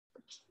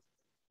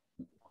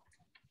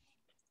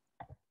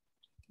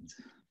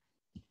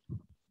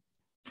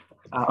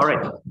All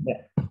right.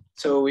 Yeah.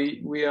 So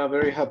we are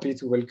very happy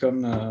to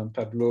welcome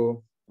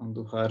Pablo,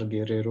 Andujar,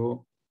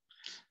 Guerrero,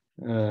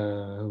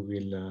 who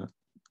will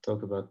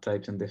talk about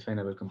types and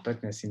definable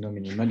compactness in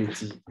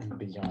o-minimality and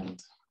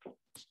beyond.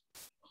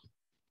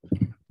 All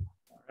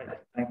right.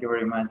 Thank you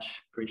very much,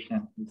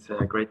 Christian. It's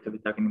great to be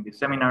talking in this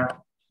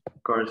seminar.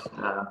 Of course,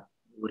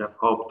 would have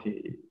hoped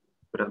he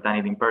would have done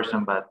it in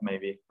person, but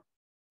maybe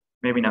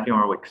in a few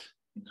more weeks,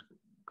 things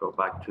go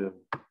back to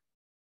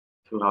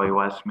how it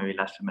was maybe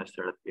last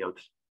semester at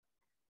Fields.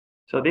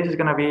 So this is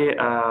going to be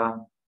a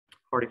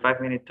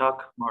 45-minute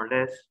talk, more or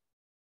less.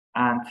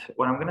 And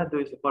what I'm going to do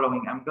is the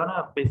following. I'm going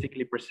to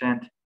basically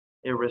present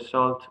a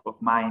result of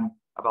mine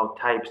about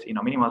types in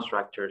o-minimal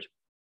structures.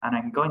 And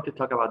I'm going to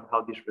talk about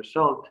how this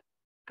result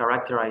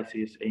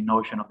characterizes a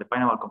notion of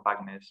definable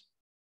compactness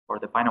or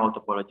definable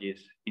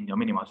topologies in the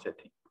o-minimal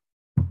setting.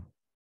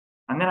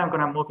 And then I'm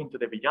going to move into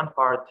the beyond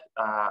part.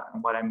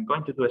 And what I'm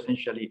going to do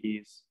essentially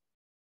is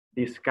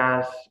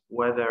discuss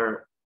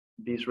whether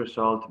this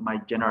result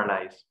might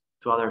generalize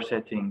to other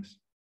settings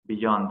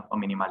beyond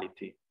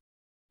o-minimality.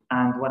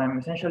 And what I'm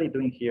essentially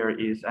doing here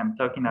is I'm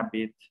talking a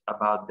bit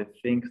about the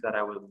things that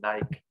I would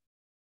like,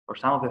 or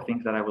some of the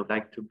things that I would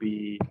like to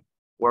be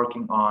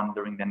working on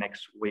during the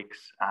next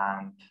weeks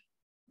and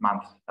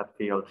months at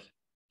Fields.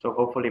 So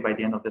hopefully by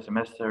the end of the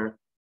semester,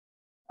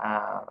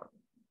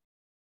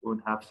 we'll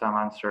have some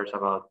answers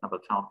about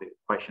some of the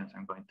questions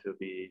I'm going to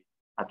be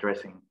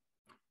addressing.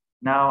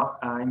 Now,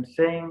 I'm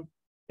saying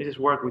this is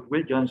work with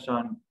Will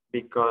Johnson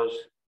because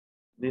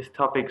these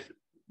topics,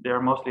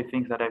 they're mostly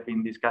things that I've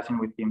been discussing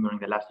with him during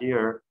the last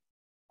year.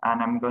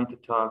 And I'm going to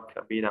talk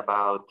a bit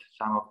about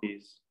some of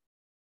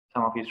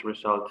his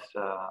results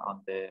on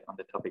the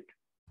topic.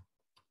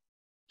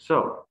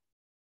 So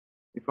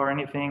before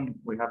anything,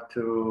 we have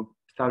to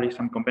establish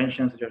some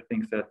conventions. These are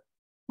things that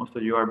most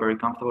of you are very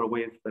comfortable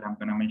with, but I'm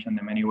going to mention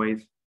them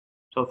anyways.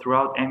 So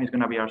throughout M is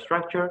going to be our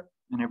structure,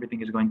 and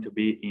everything is going to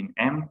be in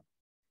M.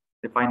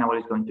 Definable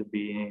is going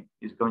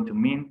to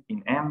mean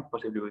in M,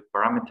 possibly with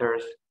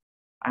parameters.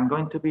 I'm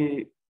going to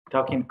be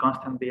talking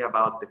constantly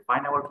about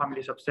definable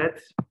families of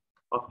sets,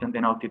 often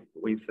denoted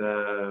with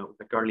the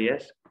curly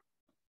S.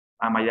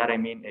 And by that I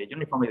mean a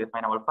uniformly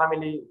definable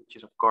family, which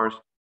is of course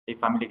a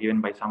family given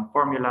by some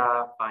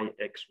formula, phi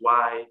x,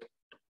 y,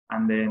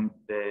 and then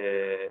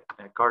the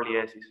curly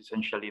S is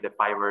essentially the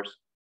fibers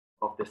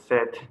of the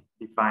set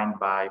defined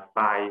by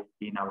phi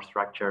in our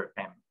structure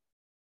M.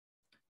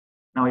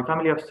 Now, a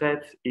family of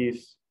sets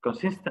is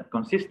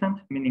consistent,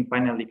 meaning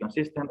finitely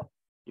consistent,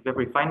 if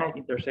every finite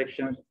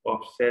intersection of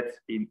sets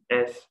in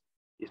S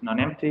is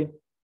non-empty.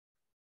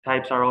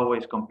 Types are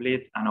always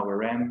complete and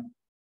over M.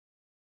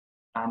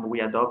 And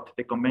we adopt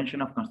the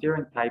convention of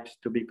considering types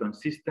to be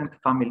consistent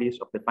families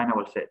of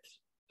definable sets.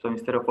 So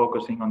instead of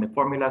focusing on the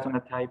formulas on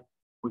a type,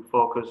 we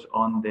focus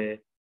on the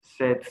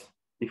sets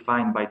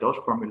defined by those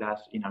formulas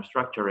in our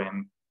structure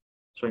M.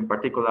 So in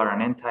particular,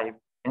 an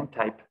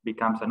N-type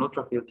becomes an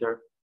ultrafilter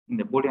in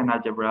the Boolean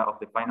algebra of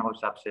definable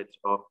subsets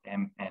of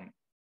Mn.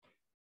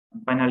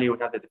 And finally, we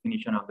have the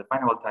definition of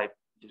definable type,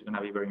 which is going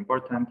to be very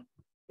important.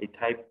 A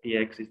type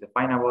Px is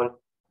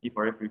definable if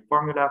for every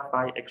formula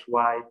phi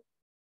xy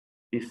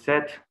is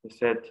the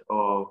set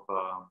of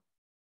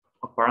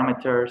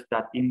parameters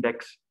that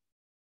index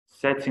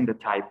sets in the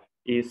type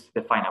is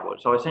definable.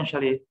 So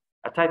essentially,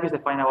 a type is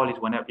definable is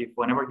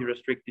whenever you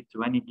restrict it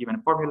to any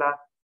given formula,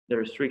 the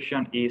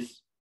restriction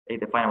is a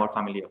definable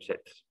family of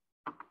sets.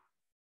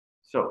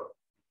 So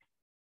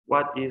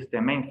what is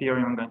the main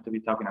theorem I'm going to be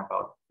talking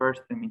about?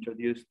 First, let me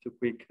introduce two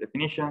quick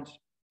definitions.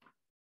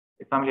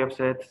 A family of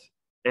sets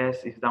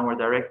S is downward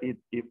directed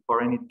if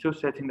for any two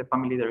sets in the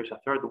family, there is a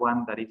third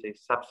one that is a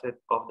subset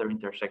of their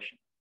intersection.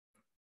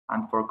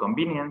 And for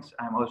convenience,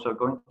 I'm also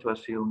going to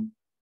assume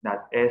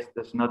that S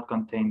does not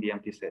contain the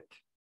empty set.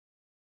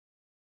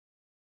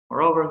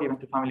 Moreover, given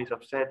two families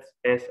of sets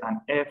S and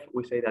F,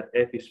 we say that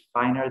F is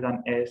finer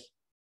than S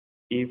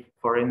if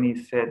for any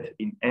set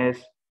in S,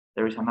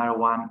 there is another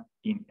one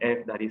in F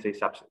that is a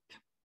subset.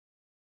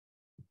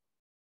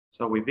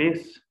 So with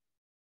this,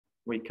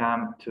 we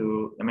come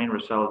to the main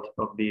result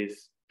of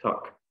this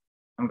talk.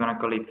 I'm going to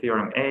call it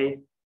theorem A,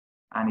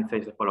 and it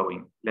says the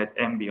following. Let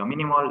M be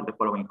o-minimal, the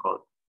following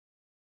hold.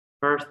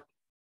 First,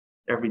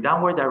 every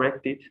downward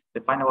directed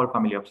definable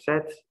family of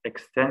sets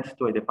extends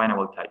to a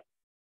definable type.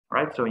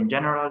 All right, so in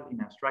general,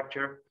 in a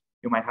structure,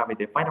 you might have a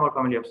definable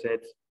family of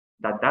sets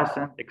that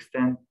doesn't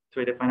extend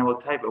to a definable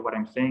type, but what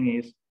I'm saying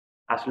is,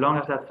 as long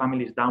as that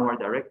family is downward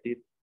directed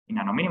in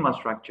an o-minimal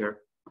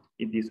structure,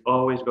 it is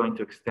always going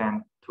to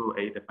extend to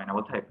a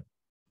definable type.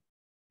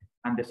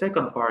 And the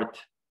second part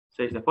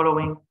says the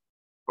following.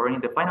 For any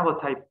definable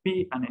type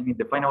P and any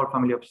definable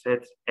family of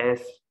sets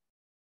S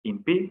in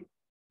P,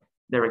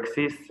 there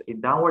exists a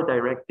downward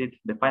directed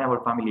definable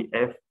family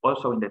F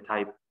also in the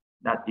type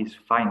that is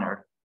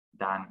finer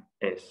than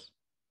S.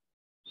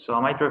 So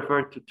I might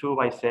refer to two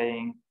by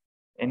saying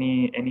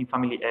any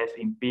family S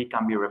in P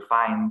can be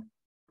refined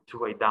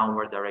to a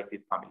downward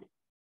directed family.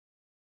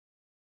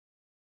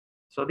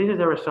 So this is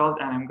the result,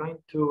 and I'm going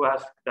to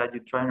ask that you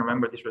try and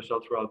remember this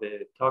result throughout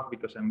the talk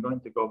because I'm going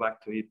to go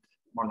back to it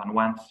more than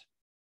once.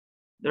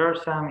 There are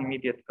some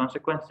immediate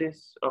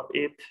consequences of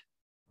it.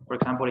 For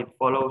example, it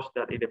follows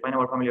that a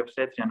definable family of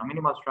sets in a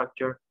minimal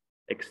structure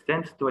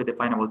extends to a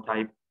definable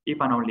type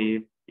if and only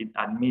if it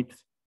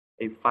admits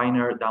a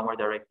finer downward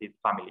directed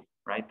family,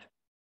 right?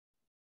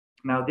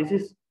 Now, this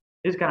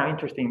is kind of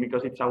interesting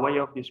because it's a way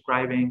of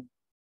describing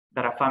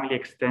that a family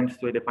extends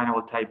to a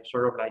definable type,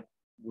 sort of like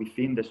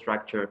within the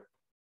structure.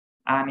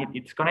 And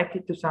it's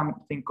connected to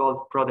something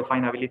called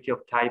pro-definability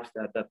of types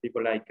that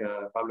people like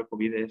Pablo,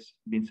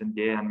 Vincent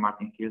Ye, and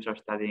Martin Hills are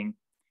studying.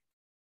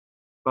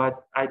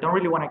 But I don't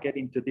really want to get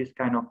into this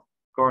kind of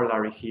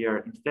corollary here.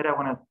 Instead, I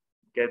want to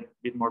get a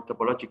bit more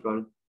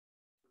topological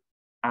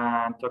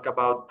and talk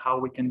about how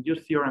we can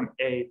use theorem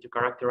A to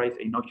characterize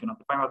a notion of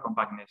definable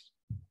compactness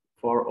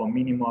for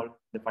o-minimal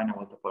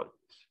definable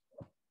topologies.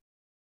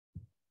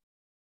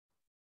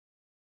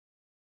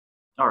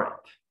 All right.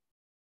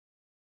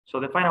 So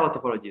definable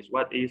topologies.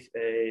 What is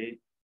a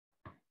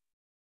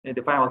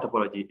definable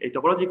topology? A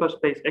topological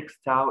space X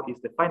tau is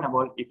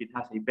definable if it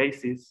has a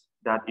basis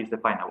that is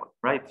definable,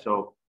 right?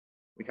 So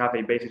we have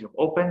a basis of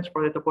opens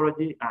for the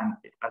topology, and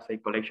as a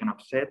collection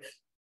of sets,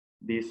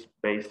 this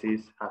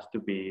basis has to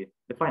be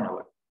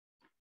definable.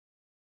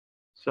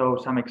 So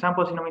some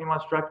examples in o-minimal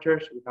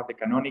structures, we have the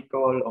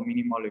canonical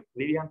o-minimal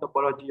Euclidean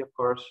topology, of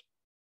course.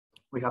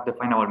 We have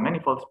definable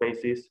manifold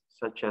spaces,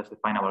 such as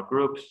definable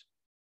groups.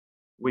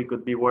 We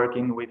could be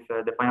working with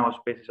definable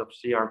spaces of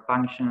CR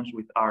functions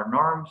with R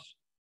norms,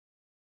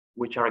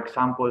 which are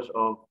examples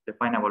of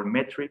definable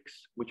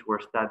metrics, which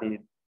were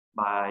studied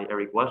by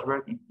Eric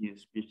Wasberg in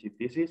his PhD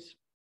thesis.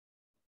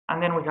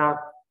 And then we have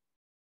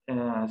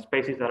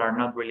spaces that are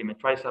not really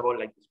metrizable,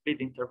 like the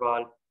split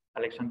interval,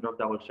 Alexandrov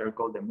double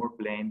circle, the Moore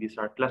plane. These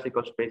are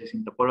classical spaces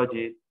in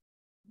topology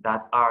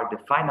that are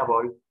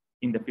definable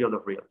in the field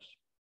of reals.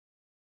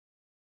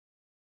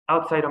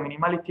 Outside of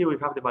minimality, we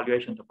have the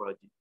valuation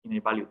topology in a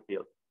valued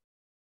field.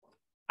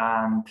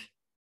 And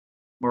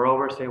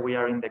moreover, say we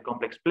are in the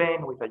complex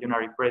plane with a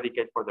unary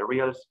predicate for the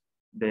reals,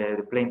 the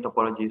plane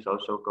topology is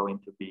also going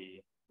to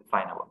be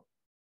definable.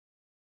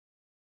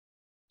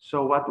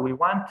 So what we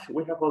want,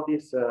 we have all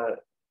these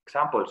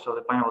examples of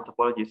definable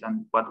topologies,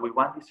 and what we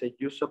want is a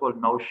usable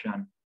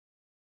notion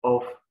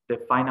of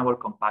definable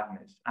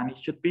compactness. And it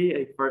should be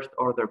a first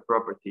order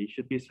property. It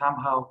should be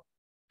somehow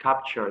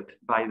captured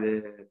by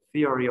the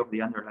theory of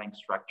the underlying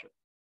structure.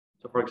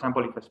 So for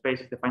example, if a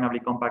space is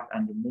definably compact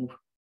and you move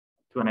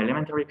to an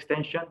elementary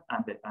extension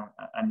and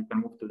you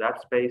can move to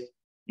that space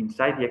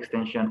inside the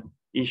extension,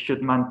 it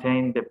should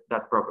maintain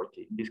that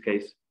property, in this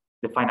case,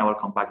 definable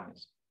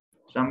compactness.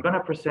 So I'm going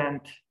to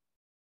present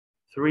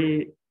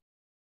three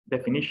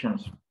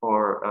definitions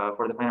for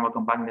definable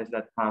compactness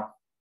that have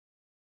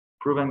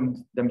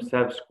proven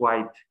themselves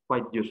quite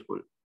useful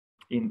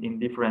in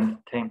different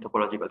tame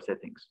topological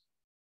settings.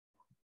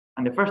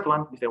 And the first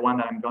one is the one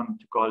that I'm going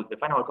to call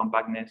definable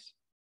compactness,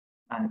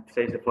 and it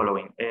says the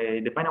following: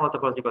 a definable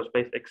topological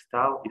space X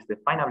tau is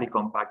definably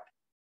compact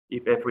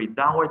if every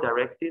downward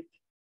directed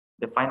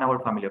definable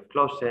family of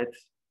closed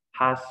sets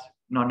has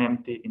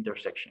non-empty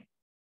intersection.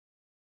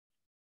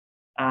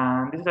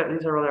 And this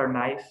is a rather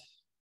nice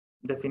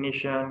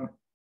definition.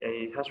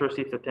 It has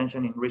received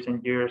attention in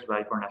recent years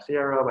by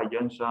Fornaciero, by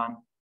Johnson,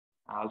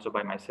 also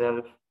by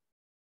myself.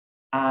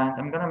 And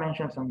I'm going to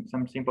mention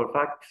some simple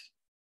facts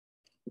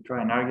to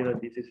try and argue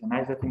that this is a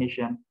nice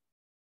definition.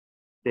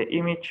 The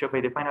image of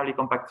a definably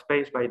compact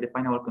space by a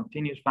definable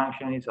continuous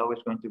function is always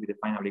going to be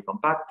definably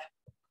compact.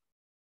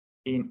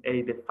 In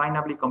a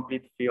definably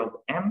complete field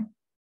M,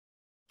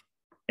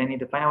 any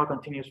definable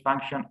continuous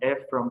function f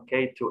from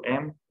k to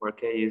m, where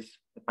k is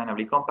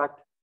definably compact,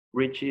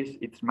 reaches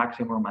its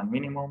maximum and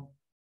minimum.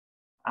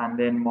 And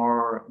then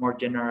more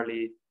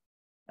generally,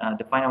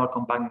 definable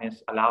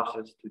compactness allows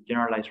us to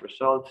generalize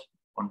results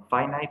on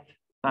finite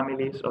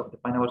families of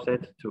definable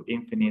sets to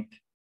infinite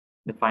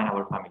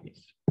definable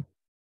families.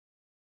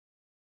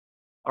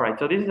 All right,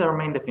 so this is our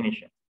main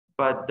definition,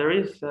 but there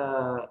is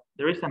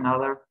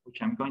another which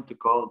I'm going to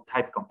call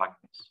type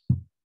compactness.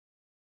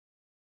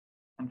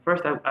 And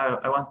first, I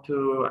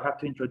have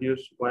to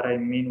introduce what I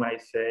mean when I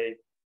say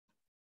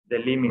the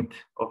limit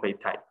of a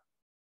type.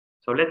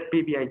 So let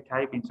P be a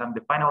type in some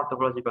definable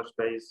topological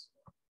space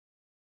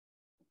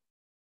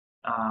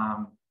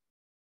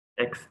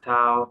X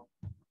tau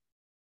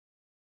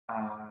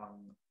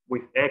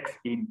with X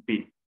in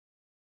P.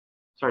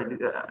 Sorry,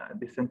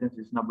 this sentence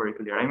is not very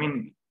clear. I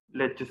mean,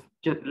 let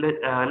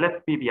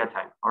P be a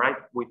type, all right,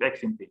 with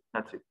X in P.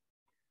 That's it.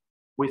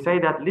 We say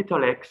that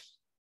little x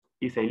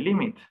is a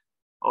limit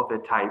of the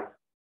type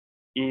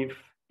if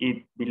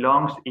it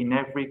belongs in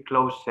every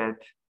closed set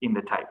in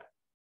the type.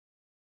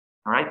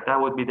 All right, that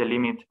would be the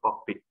limit of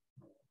P.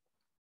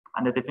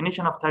 And the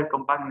definition of type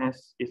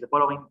compactness is the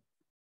following: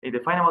 a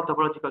definable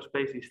topological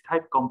space is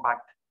type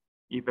compact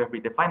if every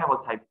definable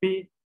type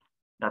P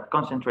that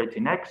concentrates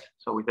in X,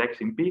 so with X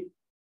in P,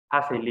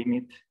 has a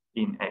limit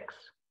in X.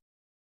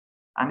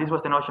 And this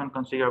was the notion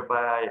considered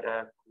by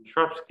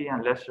Krzyzewski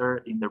and Lesser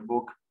in their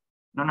book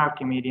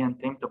non-Archimedean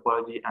tame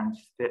topology and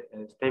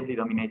stably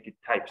dominated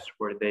types,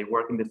 where they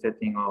work in the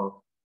setting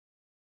of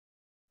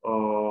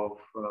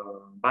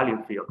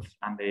value fields,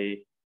 and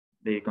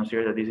they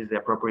consider that this is the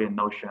appropriate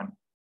notion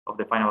of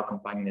definable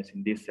compactness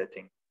in this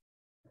setting.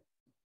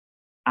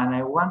 And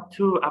I want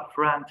to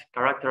upfront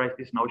characterize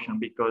this notion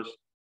because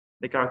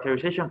the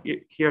characterization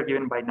here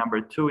given by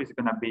number 2 is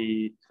gonna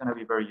be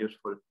very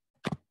useful.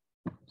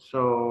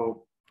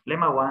 So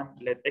lemma 1,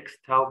 let X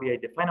tau be a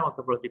definable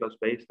topological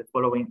space. The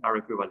following are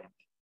equivalent.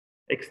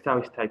 X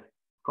tau is type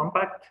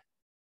compact,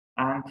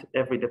 and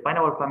every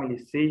definable family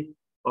C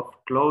of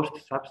closed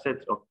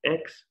subsets of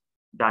X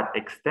that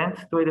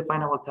extends to a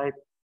definable type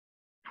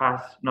has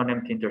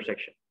non-empty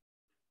intersection.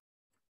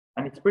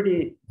 And it's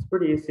pretty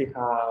easy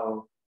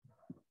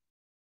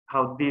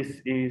how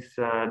this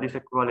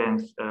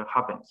equivalence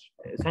happens.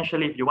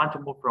 Essentially, if you want to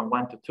move from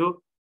 1 to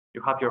 2,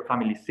 you have your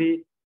family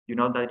C. You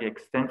know that it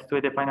extends to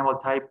a definable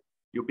type.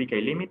 You pick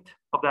a limit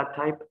of that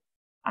type,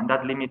 and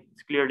that limit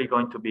is clearly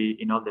going to be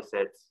in all the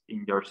sets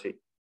in your C,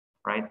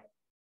 right?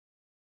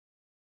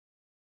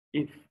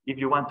 If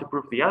you want to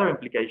prove the other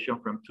implication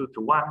from 2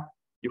 to 1,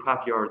 you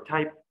have your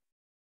type,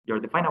 your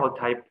definable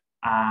type,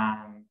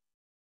 and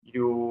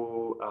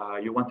you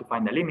want to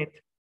find a limit.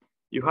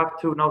 You have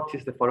to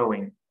notice the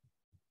following.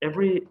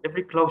 Every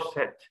closed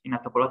set in a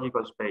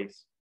topological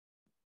space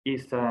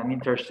is an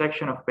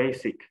intersection of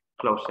basic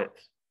closed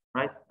sets,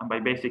 right? And by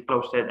basic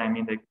closed set, I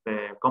mean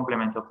the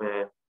complement of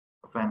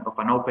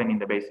an open in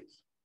the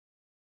basis.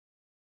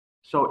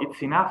 So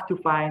it's enough to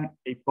find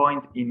a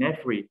point in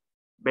every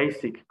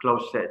basic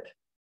closed set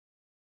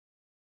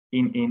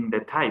in the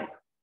type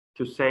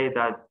to say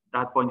that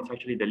that point is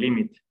actually the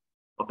limit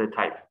of the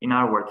type. In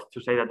other words,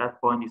 to say that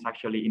that point is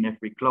actually in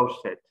every closed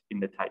set in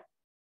the type.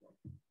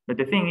 But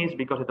the thing is,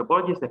 because the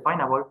topology is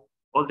definable,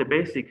 all the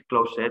basic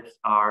closed sets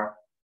are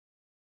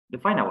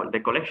definable. The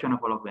collection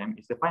of all of them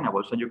is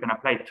definable. So you can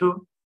apply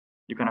 2.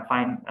 You can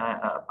find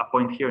a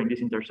point here in this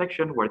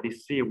intersection where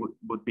this C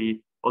would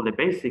be all the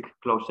basic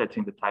closed sets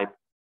in the type.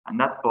 And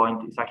that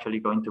point is actually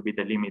going to be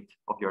the limit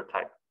of your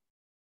type.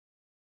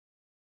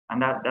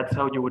 And that's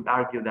how you would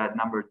argue that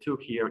number 2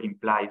 here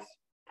implies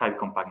type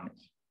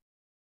compactness.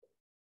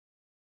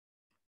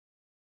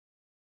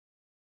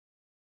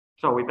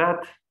 So with that,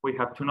 we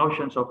have 2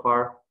 notions so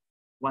far,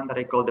 one that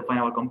I call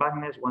definable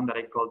compactness, one that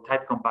I call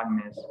type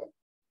compactness.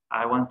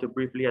 I want to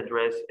briefly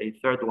address a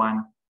third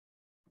one,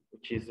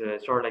 which is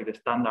sort of like the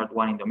standard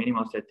one in the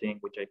minimal setting,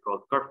 which I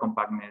call curve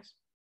compactness.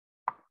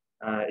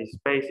 A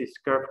space is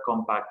curve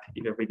compact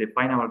if every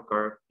definable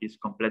curve is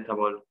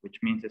completable, which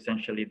means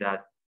essentially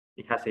that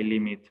it has a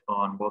limit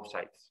on both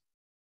sides.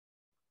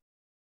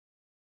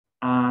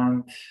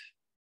 And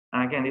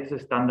again, this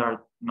is a standard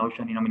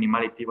notion.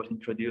 O-minimality was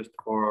introduced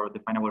for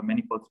definable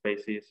manifold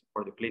spaces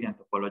for the Euclidean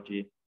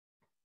topology.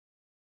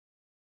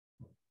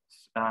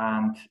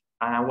 And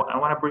I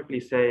want to briefly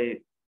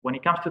say, when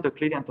it comes to the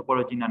Euclidean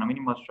topology in a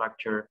minimal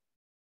structure,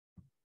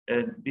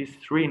 these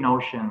 3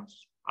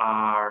 notions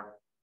are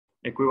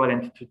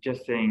equivalent to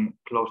just saying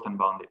closed and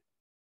bounded.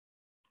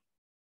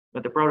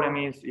 But the problem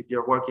is, if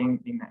you're working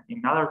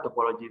in other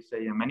topologies,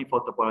 say a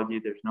manifold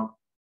topology, there's no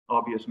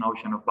obvious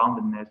notion of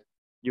boundedness.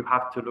 You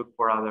have to look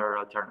for other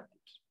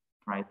alternatives,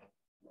 right?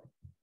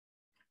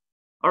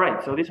 All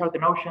right, so these are the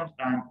notions,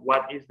 and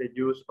what is the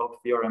use of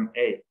theorem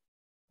A?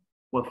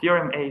 Well,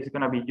 theorem A is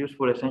going to be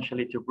useful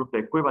essentially to prove the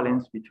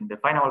equivalence between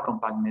definable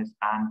compactness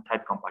and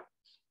type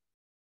compactness.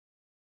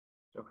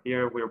 So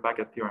here we're back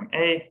at theorem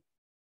A,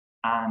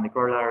 and the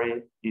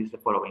corollary is the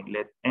following.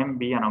 Let M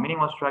be an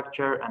o-minimal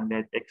structure and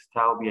let X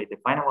tau be a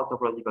definable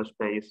topological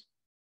space.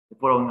 The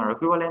following are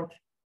equivalent.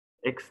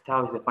 X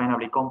tau is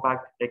definably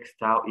compact, X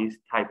tau is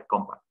type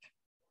compact.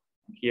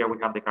 Here we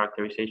have the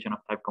characterization of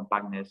type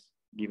compactness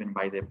given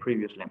by the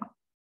previous lemma.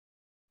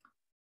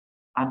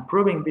 And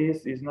proving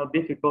this is not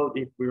difficult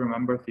if we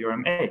remember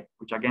theorem A,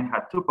 which again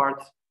had 2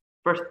 parts.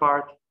 First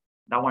part,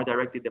 downward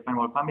directed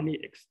definable family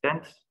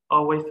extends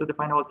always to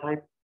definable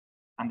type.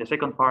 And the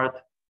second part,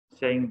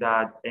 saying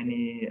that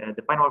any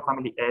definable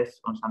family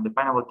S on some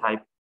definable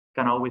type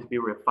can always be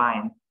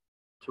refined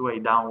to a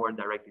downward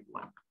directed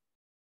one.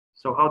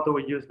 So how do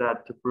we use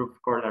that to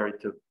prove corollary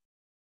 2?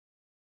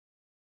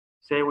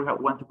 Say we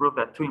want to prove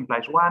that 2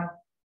 implies 1,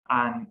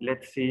 and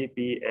let C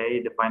be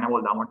a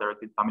definable downward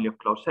directed family of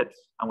closed sets.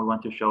 And we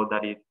want to show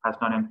that it has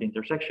non-empty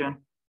intersection.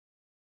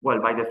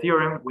 Well, by the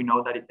theorem, we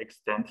know that it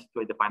extends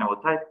to a definable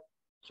type.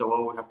 So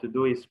all we have to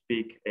do is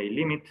pick a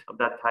limit of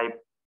that type,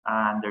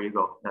 and there you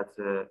go. That's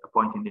a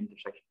point in the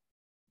intersection.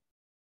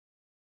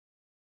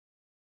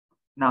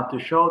 Now, to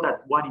show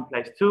that 1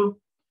 implies 2,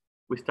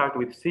 we start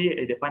with C,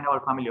 a definable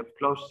family of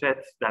closed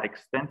sets that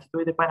extends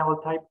to a definable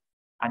type.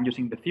 And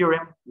using the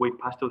theorem, we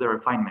pass to the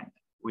refinement.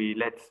 We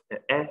let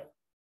F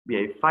be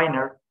a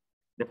finer,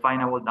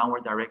 definable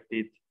downward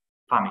directed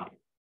family.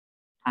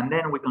 And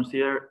then we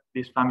consider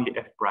this family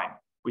F prime.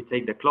 We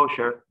take the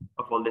closure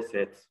of all the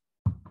sets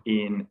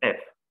in F.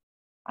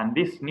 And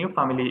this new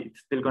family, it's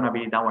still going to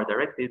be downward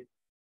directed.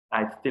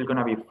 It's still going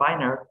to be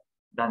finer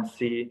than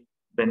C,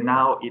 but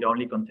now it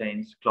only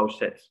contains closed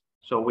sets.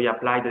 So we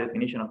apply the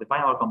definition of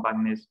definable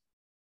compactness.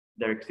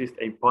 There exists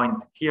a point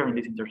here in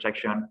this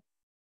intersection,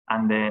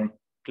 and then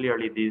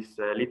clearly this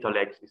little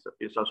x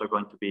is also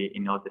going to be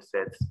in all the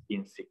sets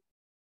in C.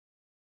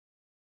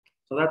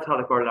 So that's how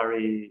the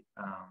corollary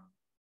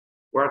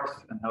works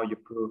and how you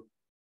prove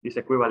this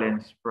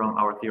equivalence from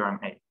our theorem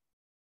A.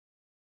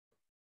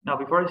 Now,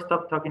 before I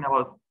stop talking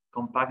about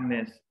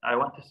compactness, I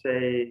want to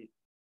say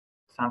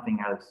something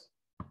else.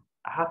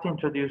 I have to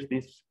introduce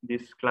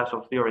this class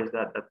of theories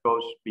that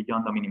goes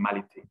beyond the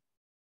minimality.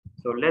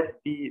 So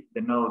let me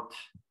denote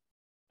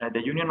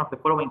the union of the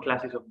following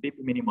classes of deep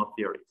minimal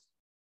theories.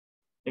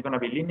 They're going to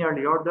be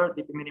linearly ordered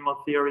deep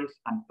minimal theories,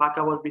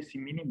 unpackable BC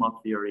minimal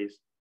theories,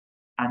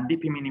 and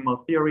deep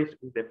minimal theories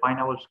with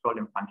definable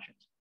Scholen functions.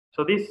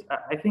 So this,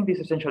 I think this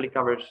essentially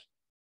covers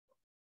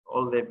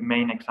all the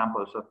main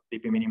examples of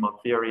deep minimal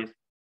theories.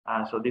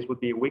 So this would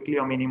be weakly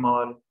or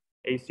minimal,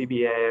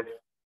 ACBF,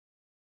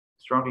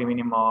 strongly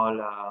minimal,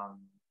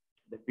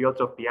 the fields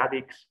of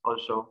p-adics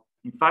also.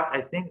 In fact,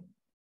 I think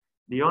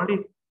the only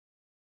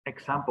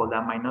example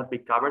that might not be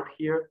covered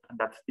here, and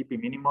that's deep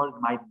minimal,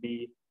 might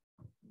be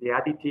the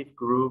additive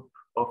group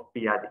of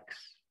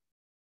p-adics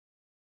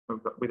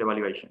with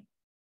evaluation.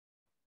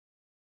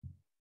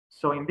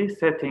 So in this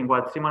setting,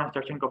 what Simon and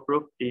Starchenko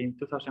proved in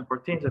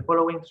 2014 is the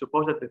following: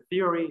 suppose that the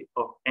theory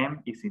of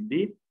M is in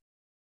D,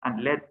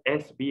 and let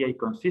S be a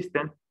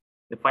consistent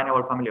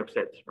definable family of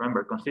sets.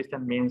 Remember,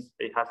 consistent means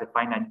it has a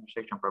finite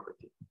intersection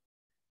property.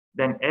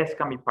 Then S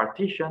can be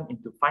partitioned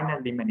into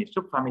finitely many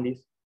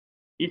subfamilies,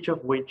 each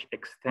of which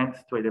extends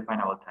to a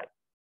definable type.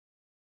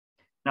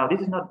 Now,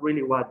 this is not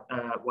really what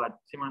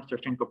Simon and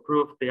Starchenko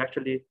proved. They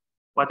actually,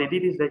 what they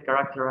did is they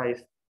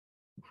characterized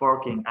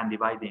forking and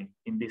dividing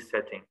in this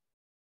setting.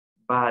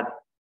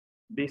 But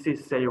this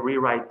is a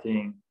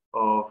rewriting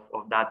of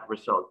that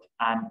result.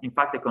 And in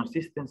fact, the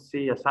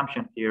consistency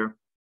assumption here,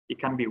 it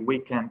can be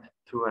weakened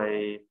to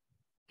a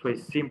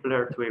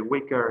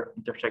weaker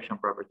intersection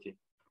property.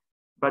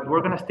 But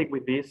we're going to stick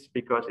with this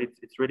because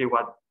it's really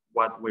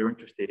what we're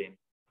interested in.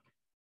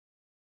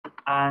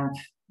 And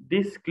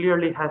this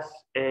clearly has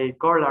a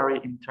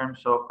corollary in terms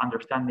of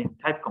understanding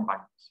type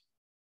compactness.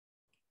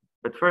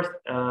 But first,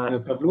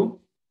 Pablo?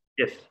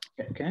 Yes.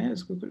 Can I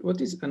ask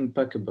what is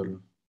unpackable?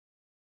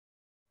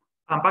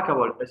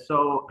 Unpackable.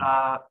 So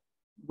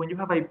when you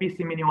have a BC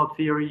minimal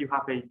theory, you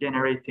have a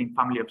generating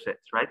family of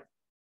sets, right?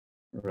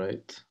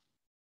 Right.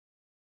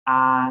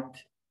 And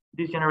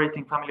this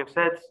generating family of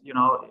sets, you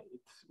know,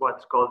 it's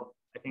what's called,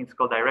 I think it's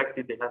called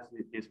directed. It has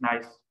this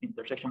nice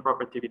intersection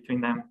property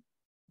between them.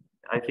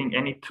 I think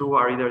any two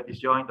are either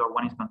disjoint or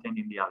one is contained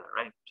in the other,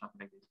 right?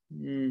 Something like this.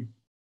 Mm.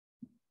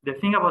 The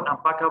thing about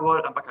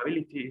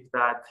unpackability is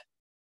that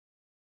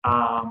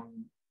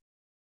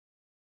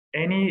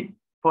any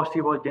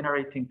possible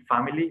generating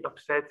family of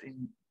sets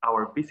in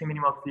our BC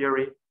minimal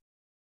theory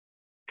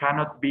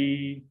cannot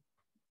be,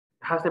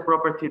 has the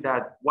property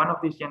that one of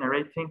these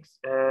generating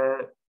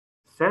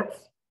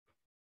sets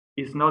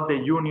is not the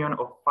union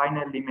of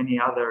finitely many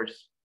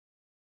others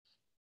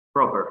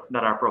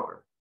that are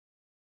proper.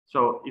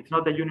 So it's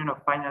not the union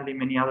of finitely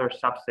many other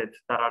subsets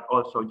that are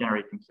also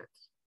generating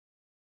sets.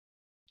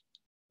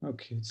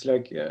 Okay, it's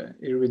like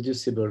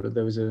irreducible.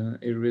 There was an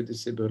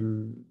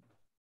irreducible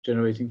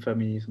generating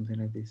family, something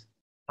like this.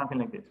 Something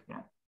like this,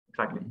 yeah,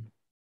 exactly.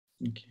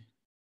 Okay,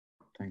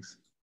 thanks.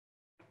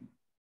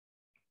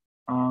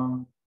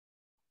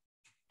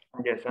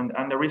 Yes,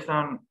 and the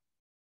reason,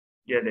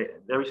 yeah,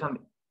 the reason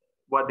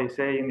what they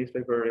say in this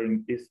paper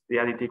is the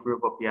additive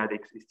group of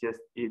p-adics is just,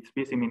 it's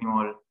BC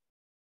minimal,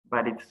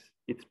 but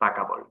it's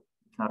packable.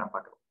 It's not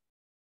unpackable.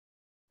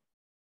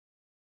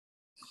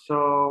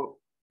 So,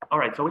 all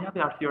right, so we have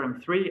our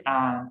theorem 3,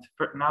 and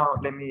now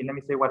let me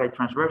say what a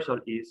transversal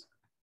is.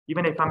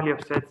 Given a family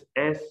of sets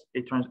S,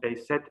 a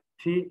set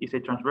T is a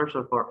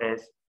transversal for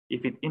S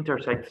if it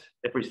intersects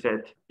every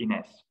set in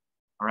S,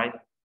 all right?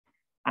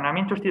 And I'm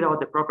interested about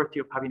the property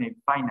of having a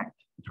finite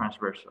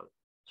transversal.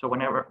 So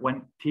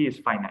when T is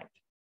finite.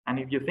 And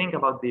if you think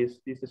about this,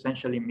 this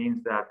essentially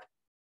means that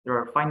there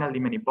are finitely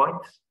many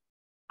points,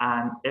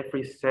 and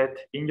every set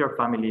in your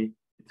family,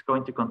 it's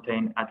going to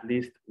contain at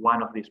least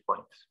one of these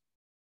points.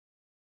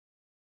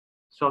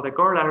 So the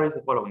corollary is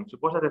the following.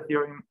 Suppose that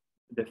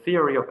the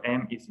theory of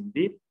M is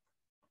indeed,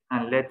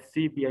 and let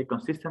C be a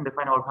consistent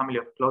definable family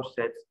of closed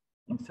sets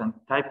in some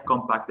type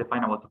compact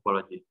definable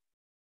topology.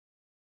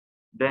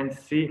 Then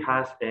C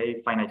has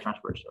a finite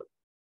transversal.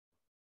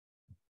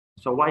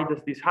 So why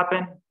does this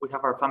happen? We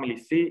have our family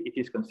C, it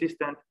is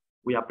consistent.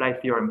 We apply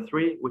theorem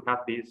 3, we have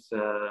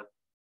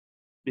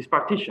this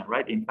partition,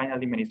 right, in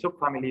finitely many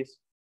subfamilies,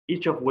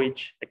 each of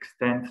which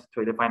extends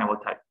to a definable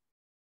type.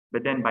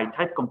 But then by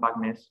type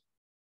compactness,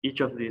 each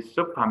of these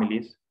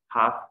subfamilies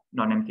have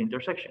non-empty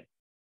intersection.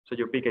 So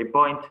you pick a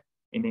point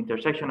in the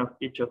intersection of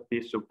each of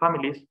these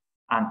subfamilies,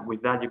 and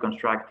with that you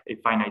construct a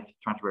finite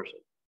transversal.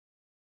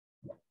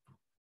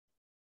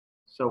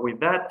 So with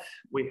that,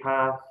 we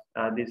have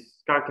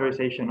this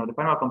characterization of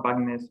definable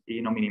compactness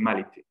in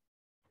o-minimality.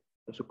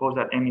 So suppose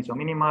that M is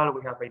o-minimal,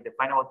 we have a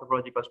definable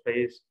topological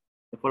space.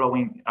 The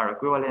following are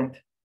equivalent.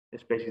 the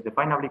space is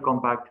definably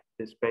compact,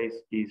 the space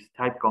is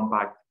type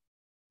compact.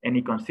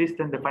 Any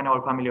consistent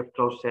definable family of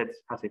closed sets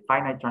has a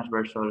finite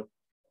transversal.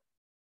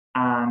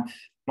 And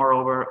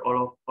moreover,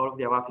 all of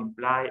the above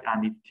imply,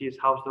 and if T is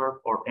Hausdorff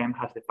or M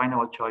has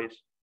definable choice,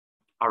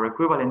 are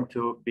equivalent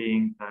to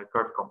being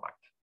curve compact.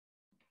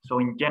 So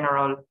in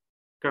general,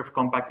 curve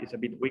compact is a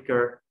bit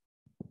weaker,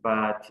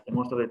 but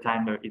most of the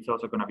time it's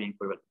also going to be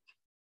equivalent.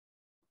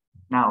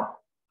 Now,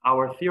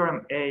 our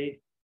theorem A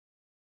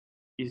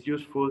is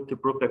useful to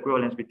prove the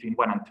equivalence between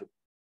 1 and 2,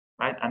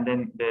 right? And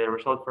then the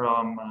result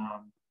from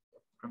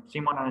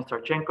Simon and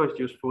Starchenko is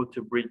useful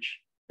to bridge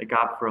the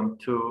gap from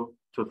 2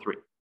 to 3.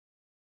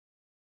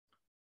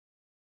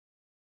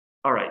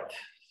 All right,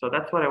 so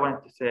that's what I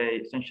wanted to say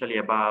essentially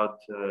about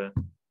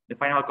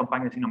definable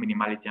compactness in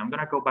o-minimality. I'm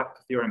going to go back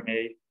to theorem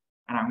A,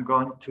 and I'm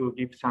going to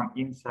give some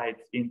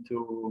insights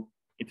into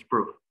its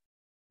proof.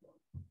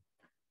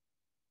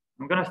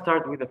 I'm going to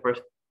start with the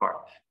first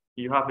part.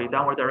 You have a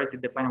downward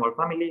directed definable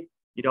family.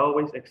 It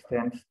always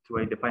extends to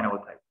a definable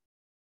type.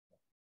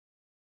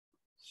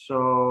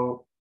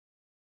 So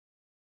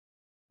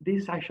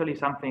this is actually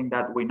something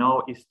that we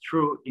know is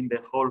true in the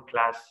whole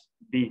class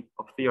D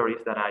of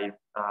theories that I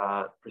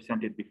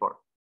presented before.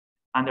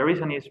 And the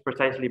reason is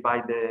precisely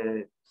by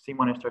the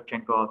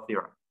Simon-Starchenko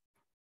theorem.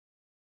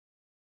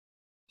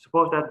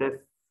 Suppose that the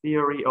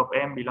theory of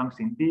M belongs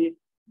in D,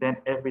 then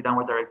every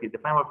downward directed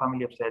definable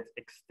family of sets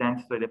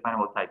extends to a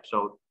definable type.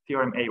 So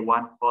theorem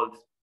A1 holds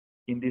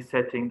in this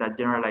setting that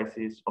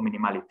generalizes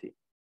o-minimality.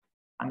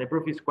 And the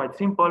proof is quite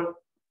simple.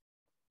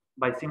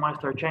 By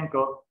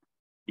Simon-Starchenko,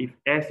 if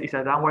S is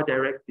a downward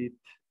directed,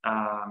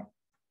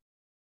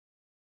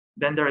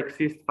 then there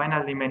exist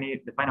finally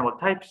many definable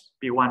types,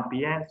 P1,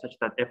 Pn, such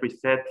that every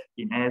set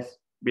in S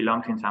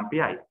belongs in some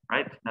Pi,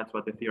 right? That's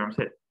what the theorem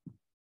said.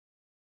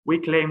 We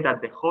claim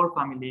that the whole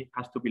family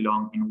has to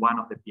belong in one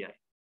of the Pi.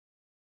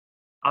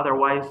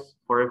 Otherwise,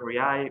 for every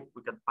I,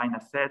 we can find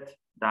a set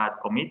that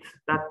omits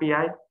that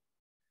Pi,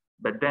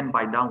 but then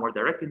by downward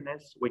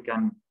directedness, we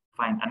can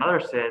find another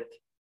set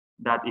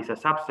that is a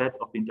subset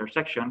of the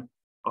intersection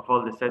of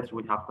all the sets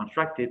we have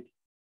constructed.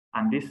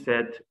 And this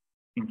set,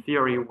 in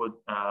theory, would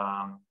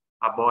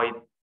avoid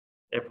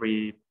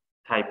every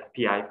type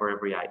Pi for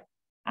every I.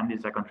 And this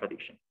is a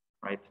contradiction,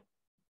 right?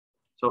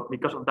 So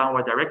because of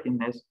downward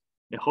directedness,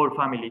 the whole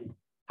family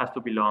has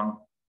to belong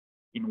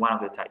in one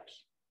of the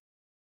types.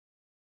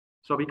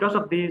 So because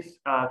of this,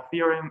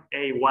 theorem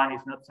A1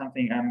 is not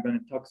something I'm going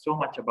to talk so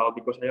much about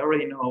because I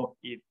already know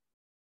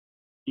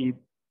it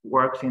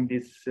works in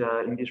this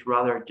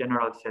rather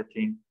general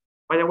setting.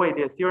 By the way,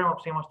 the theorem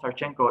of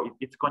Simon-Starchenko,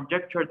 it's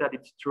conjectured that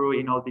it's true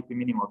in all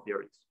DP-minimal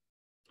theories.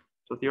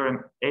 So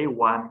theorem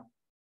A1,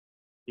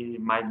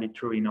 it might be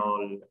true in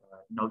all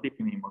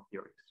DP-minimal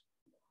theories.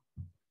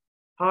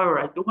 However,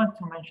 I do want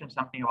to mention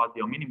something about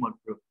the o-minimal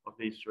proof of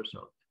this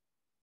result,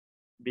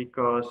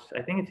 because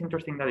I think it's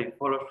interesting that it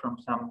follows from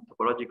some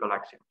topological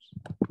axioms.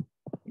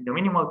 In the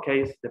minimal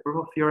case, the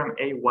proof of theorem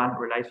A1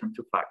 relies on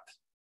two facts.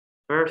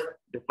 First,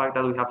 the fact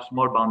that we have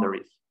small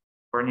boundaries.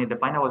 For any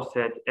definable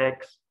set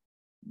X,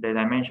 the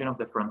dimension of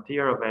the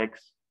frontier of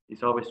X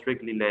is always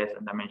strictly less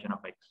than the dimension of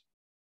X.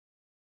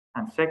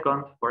 And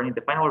second, for any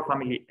definable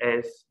family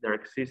S, there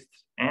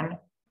exists N,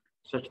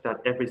 such that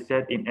every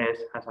set in S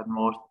has at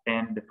most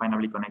N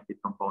definably connected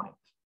components.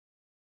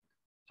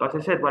 So as I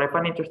said, what I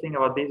find interesting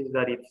about this is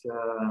that it's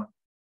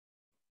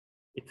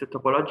a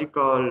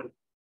topological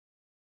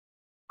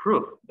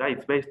proof, right?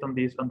 It's based on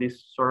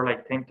this sort of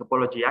like tame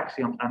topology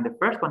axioms, and the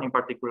first one in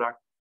particular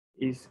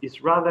is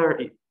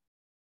rather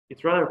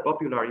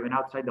popular even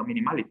outside the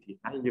minimality.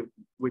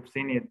 We've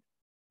seen it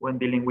when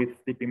dealing with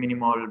DP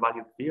minimal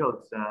valued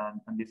fields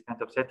and these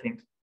kinds of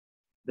settings.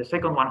 The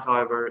second one,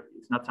 however,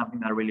 is not something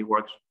that really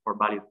works for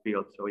valued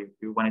fields. So if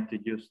you wanted to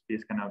use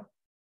this kind of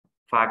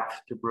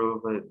facts to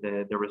prove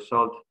the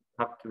result,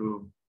 you have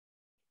to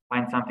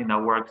find something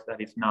that works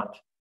that is not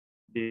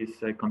this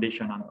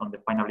condition on the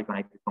finally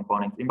connected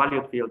components. In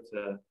valued fields,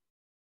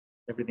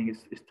 everything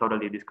is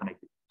totally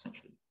disconnected,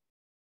 essentially.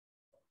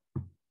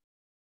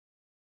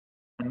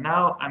 And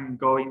now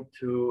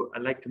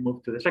I'd like to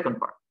move to the second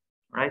part,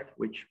 right?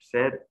 Which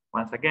said,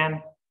 once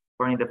again,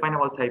 for any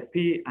definable type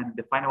P and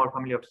definable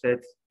family of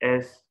sets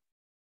S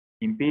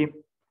in P,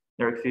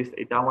 there exists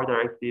a downward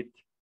directed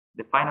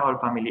definable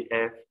family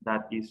F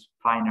that is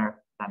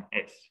finer than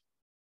S.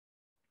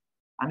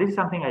 And this is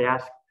something I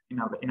asked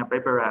in a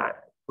paper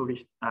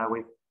published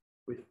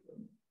with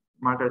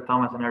Margaret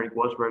Thomas and Eric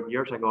Wolfsberg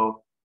years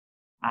ago.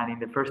 And in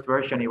the first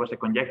version, it was a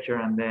conjecture,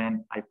 and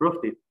then I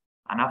proved it.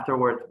 And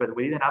afterwards, but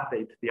we didn't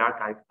update the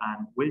archive,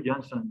 and Will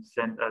Johnson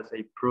sent us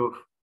a proof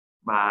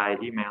by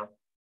email.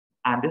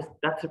 And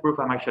that's a proof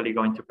I'm actually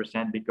going to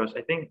present, because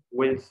I think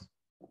Will's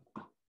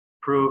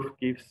proof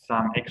gives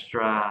some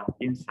extra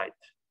insight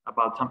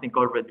about something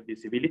called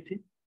reducibility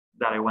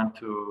that I want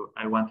to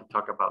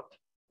talk about.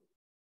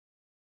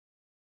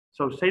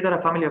 So say that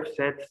a family of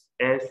sets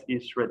S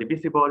is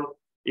redivisible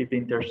if the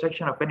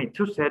intersection of any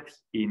two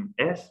sets in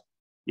S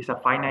is a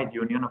finite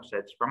union of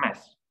sets from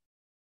S.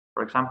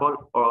 For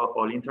example,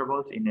 all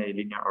intervals in a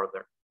linear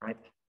order, right?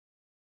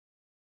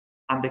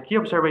 And the key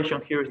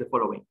observation here is the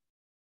following.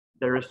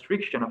 The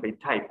restriction of a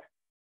type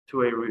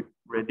to a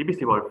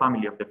redivisible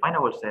family of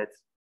definable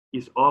sets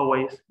is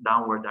always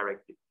downward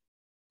directed.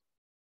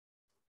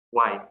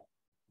 Why?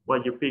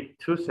 Well, you pick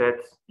two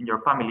sets in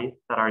your family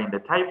that are in the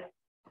type.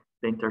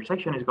 The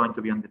intersection is going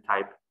to be on the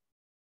type.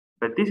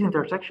 But this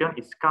intersection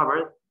is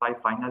covered by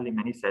finally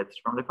many sets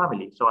from the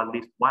family. So at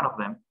least one of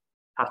them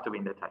has to be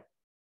in the type,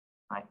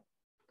 right?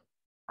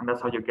 And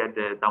that's how you get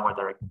the downward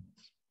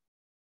directedness.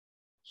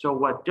 So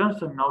what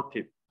Johnson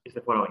noted is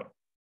the following.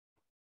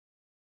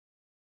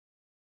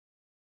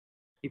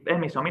 If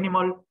M is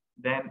o-minimal,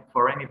 then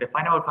for any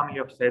definable family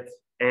of sets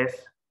S,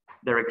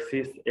 there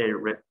exists a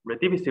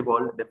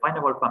redivisible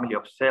definable family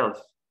of cells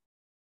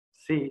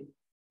C,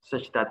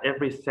 such that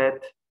every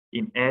set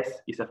in S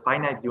is a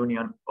finite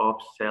union of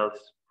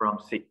cells from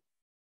C.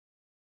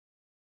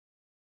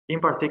 In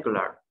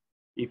particular,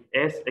 if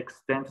S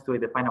extends to a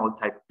definable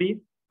type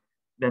P,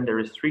 then the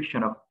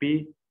restriction of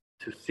P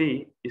to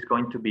C is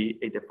going to be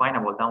a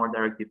definable downward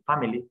directed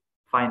family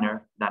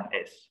finer than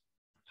S.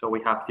 So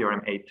we have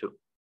theorem A2.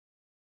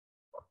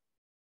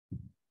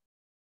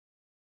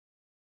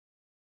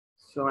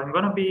 So I'm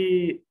going to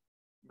be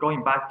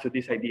going back to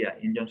this idea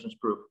in Johnson's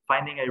proof,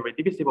 finding a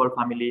redivisible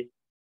family,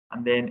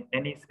 and then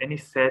any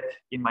set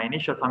in my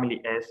initial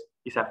family S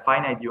is a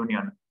finite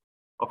union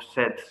of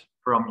sets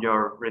from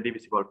your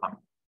redivisible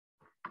family.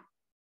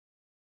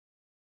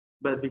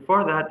 But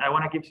before that, I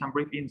want to give some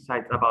brief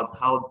insights about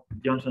how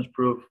Johnson's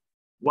proof,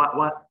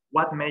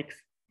 what makes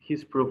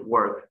his proof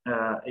work.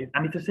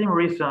 And it's the same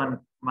reason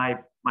my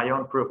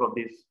own proof of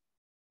this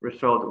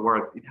result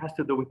worked. It has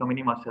to do with the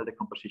minimal cell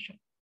decomposition.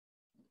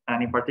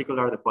 And in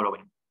particular, the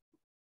following.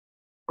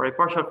 For a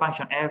partial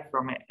function f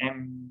from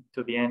m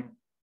to the n,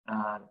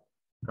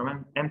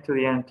 from m to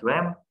the n to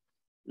m,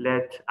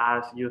 let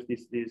us use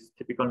this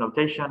typical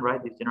notation,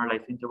 right? This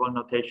generalized interval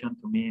notation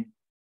to mean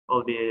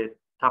all the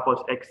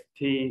tuples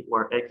xt,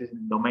 where x is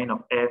in the domain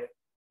of f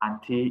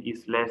and t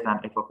is less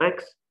than f of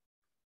x.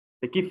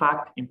 The key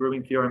fact in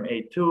proving theorem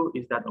A2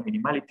 is that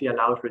o-minimality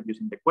allows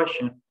reducing the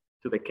question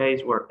to the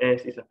case where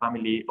S is a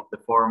family of the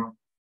form,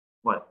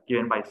 well,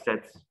 given by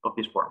sets of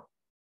this form.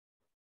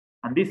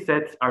 And these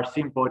sets are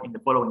simple in the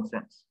following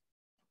sense.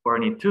 For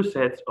any two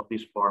sets of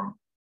this form,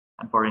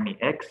 and for any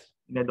x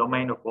in the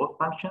domain of both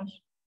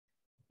functions,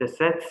 the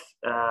sets,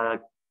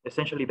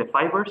 essentially the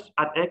fibers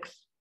at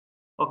x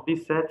of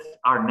these sets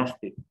are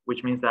nested,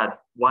 which means that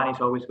one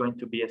is always going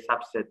to be a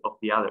subset of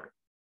the other.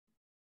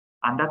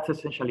 And that's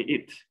essentially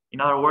it.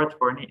 In other words,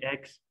 for any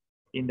x,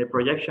 in the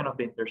projection of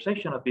the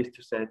intersection of these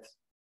two sets,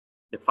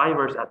 the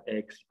fibers at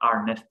x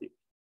are nested,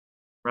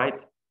 right?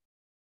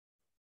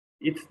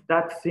 It's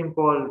that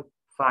simple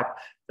fact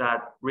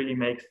that really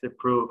makes the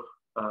proof,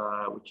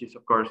 which is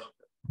of course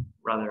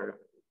rather,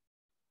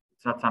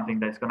 it's not something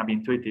that's going to be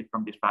intuitive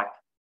from this fact,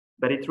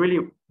 but it's really,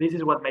 this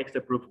is what makes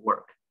the proof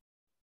work.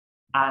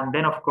 And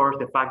then of course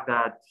the fact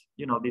that,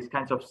 you know, these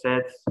kinds of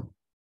sets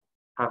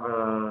have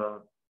a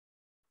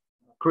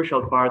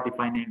crucial part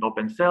defining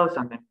open cells,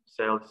 and then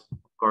cells,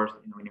 of course,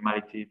 in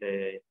minimality,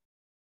 they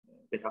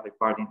have a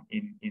part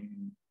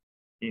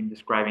in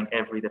describing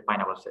every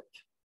definable set.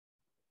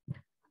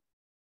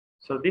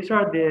 So these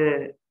are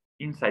the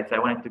insights I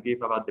wanted to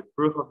give about the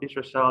proof of this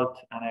result,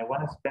 and I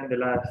want to spend the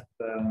last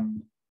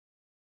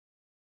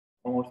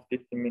almost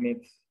 15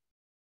 minutes,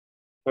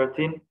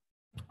 13,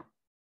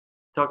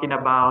 talking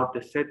about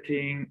the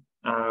setting,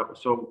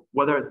 so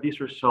whether this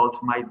result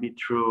might be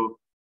true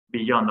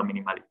beyond the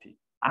minimality.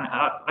 And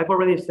I've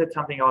already said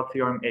something about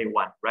theorem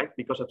A1, right?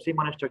 Because of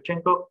Simon and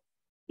Sterchenko,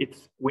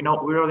 we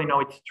already know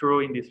it's true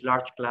in this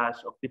large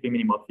class of TP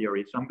minimal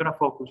theory. So I'm going to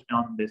focus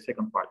on the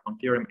second part, on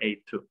theorem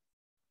A2.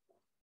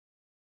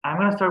 I'm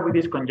going to start with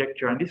this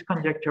conjecture, and this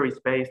conjecture is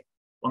based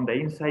on the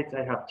insights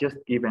I have just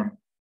given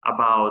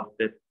about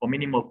the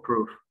o-minimal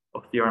proof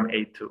of theorem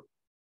A2.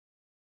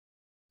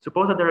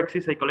 Suppose that there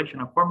exists a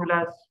collection of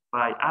formulas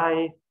by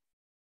I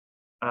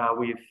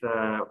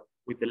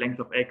with the length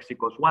of x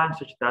equals 1,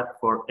 such that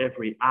for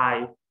every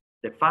I,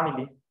 the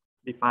family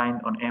defined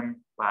on M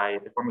by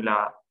the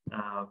formula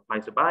phi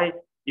sub I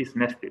is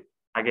nested.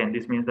 Again,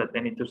 this means that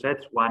any two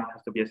sets, one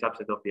has to be a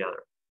subset of the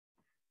other.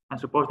 And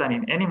suppose that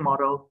in any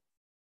model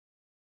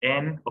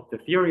N of the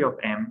theory of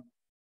M,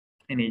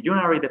 any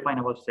unary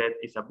definable set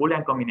is a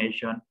Boolean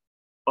combination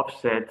of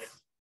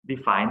sets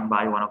defined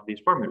by one of these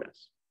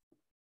formulas.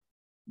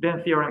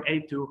 Then theorem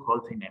A2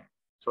 holds in M.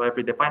 So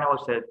every definable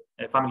set,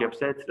 a family of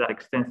sets that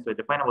extends to a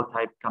definable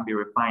type can be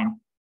refined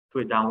to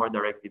a downward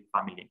directed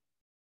family.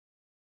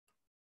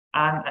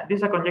 And this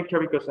is a conjecture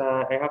because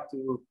I have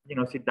to, you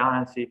know, sit down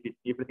and see if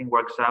everything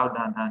works out,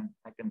 and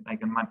I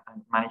can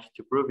manage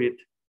to prove it.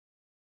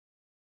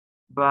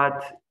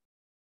 But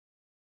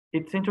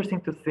it's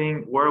interesting to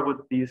think, where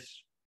does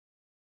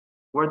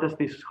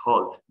this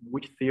hold?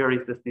 Which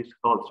theories does this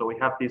hold? So we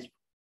have these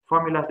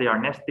formulas, they are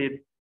nested,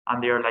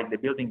 and they are like the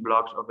building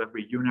blocks of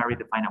every unary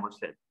definable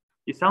set.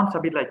 It sounds a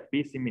bit like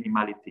busy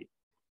minimality,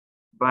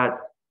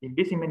 but in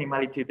busy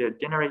minimality, the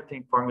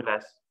generating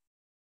formulas,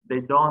 they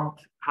don't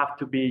have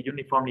to be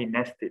uniformly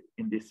nested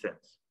in this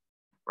sense.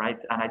 right?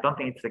 And I don't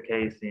think it's the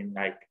case in,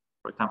 like,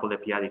 for example, the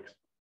p-adics.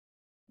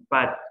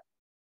 But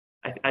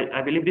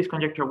I believe this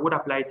conjecture would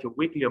apply to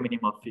weakly or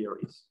minimal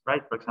theories,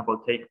 right? For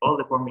example, take all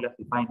the formulas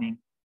defining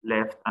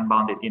left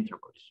unbounded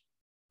intervals.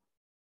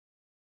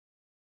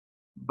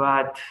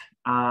 But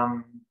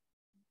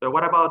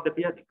what about the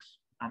p-adics?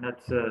 And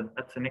that's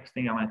the next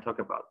thing I want to talk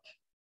about.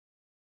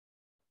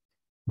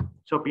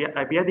 So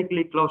a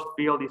p-adically closed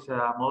field is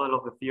a model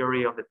of the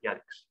theory of the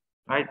p-adics,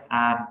 right?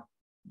 And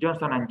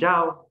Johnson and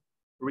Zhao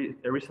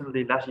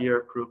recently last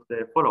year proved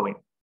the following.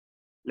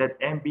 Let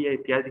M be a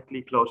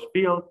p-adically closed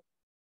field.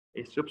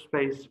 A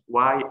subspace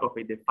Y of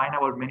a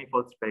definable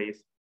manifold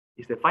space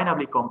is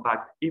definably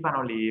compact if and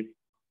only if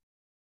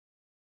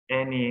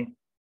any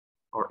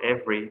or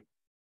every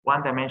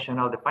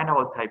one-dimensional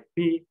definable type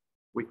P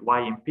with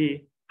Y in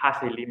P has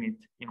a limit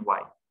in Y.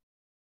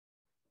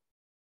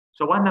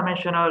 So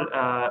one-dimensional,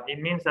 it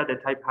means that the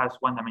type has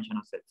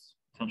one-dimensional sets,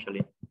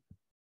 essentially.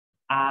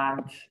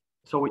 And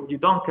so you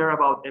don't care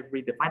about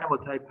every definable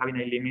type having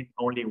a limit,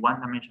 only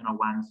one-dimensional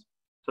ones.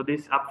 So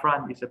this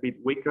upfront is a bit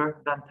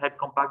weaker than type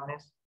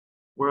compactness.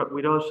 We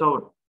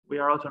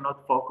are also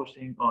not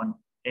focusing on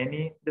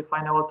any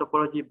definable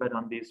topology, but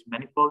on these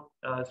manifold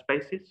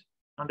spaces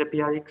on the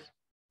p-adics.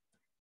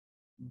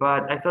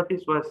 But I thought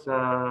this was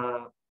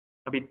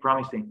a bit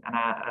promising, and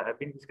I've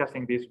been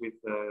discussing this with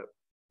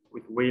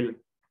Will,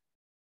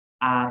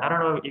 and I don't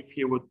know if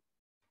he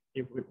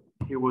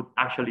would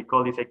actually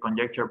call this a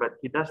conjecture, but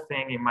he does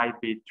think it might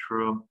be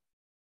true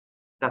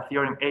that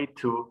theorem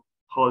A2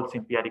 holds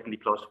in p-adically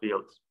closed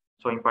fields.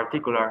 So in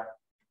particular,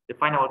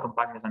 definable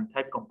compactness and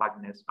type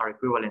compactness are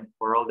equivalent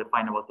for all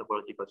definable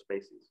topological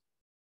spaces,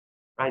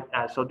 right?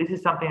 So this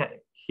is something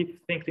that he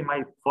thinks it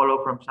might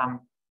follow from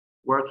some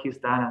work he's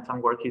done and some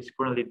work he's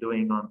currently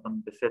doing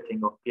on the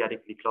setting of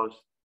p-adically closed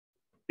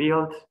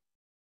fields.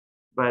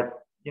 But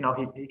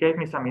he gave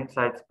me some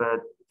insights, but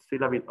it's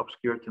still a bit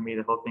obscure to me,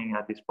 the whole thing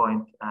at this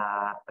point.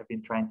 I've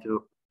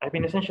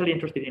been essentially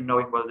interested in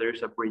knowing whether there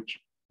is a bridge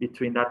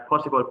between that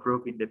possible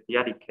proof in the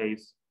p-adic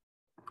case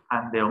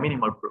and the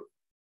o-minimal proof,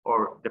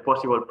 or the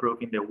possible proof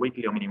in the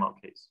weakly o-minimal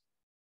case.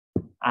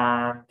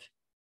 And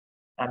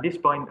at this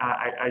point,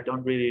 I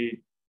don't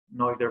really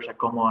know if there's a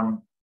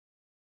common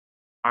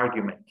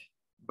argument,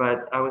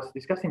 but I was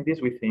discussing this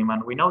with him,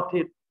 and we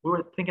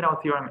were thinking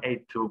about theorem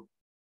A2,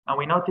 and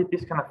we noted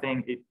this kind of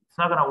thing. It's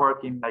not going to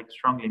work in like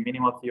strongly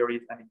minimal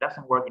theories, and it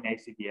doesn't work in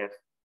ACDF.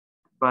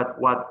 But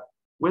what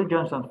Will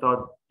Johnson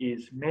thought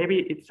is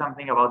maybe it's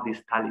something about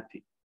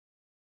distality.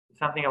 It's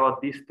something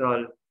about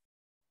distal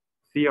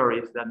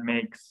theories that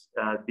makes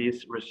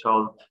this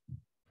result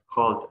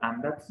hold.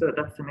 And that's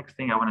the next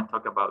thing I want to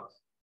talk about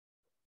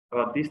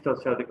distal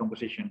cell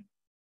decomposition.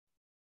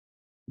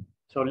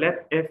 So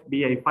let F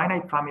be a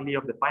finite family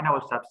of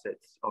definable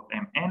subsets of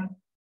Mn.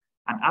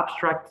 An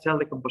abstract cell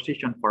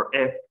decomposition for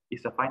F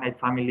is a finite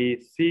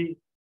family C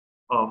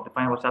of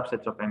definable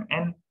subsets of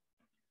Mn,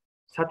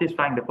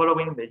 satisfying the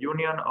following. The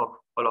union of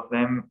all of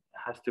them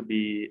has to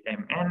be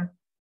Mn.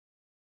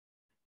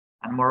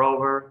 And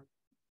moreover,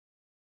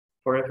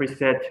 for every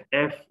set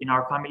F in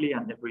our family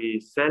and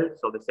every cell,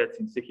 so the sets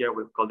in C here,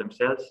 we'll call them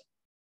cells,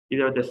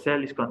 either the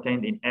cell is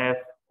contained in F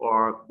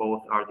or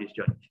both are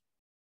disjoint.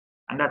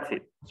 And that's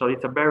it. So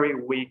it's a very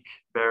weak,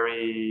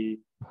 very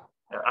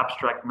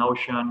abstract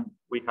notion.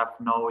 We have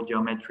no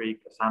geometric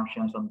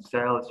assumptions on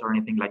cells or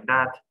anything like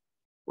that.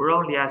 We're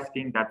only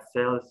asking that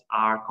cells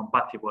are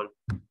compatible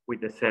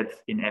with the sets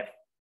in F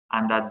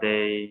and that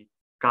they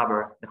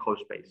cover the whole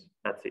space.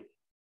 That's it.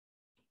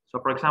 So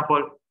for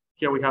example,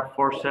 here we have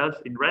 4 cells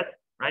in red,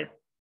 right?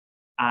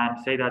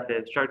 And say that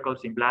the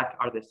circles in black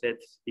are the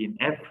sets in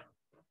F.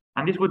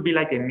 And this would be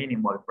like a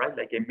minimal, right?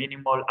 Like a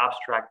minimal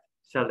abstract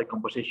cell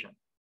decomposition.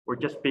 We're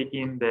just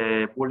picking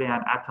the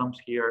Boolean atoms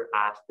here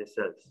as the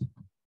cells.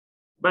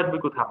 But we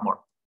could have more.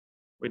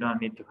 We don't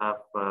need to have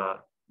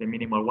the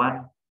minimal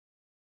one.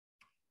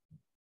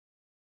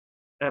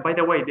 By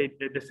the way,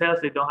 the cells,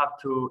 they don't have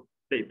to,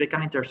 they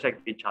can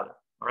intersect each other,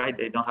 all right?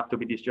 They don't have to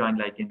be disjoint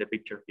like in the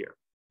picture here.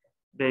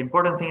 The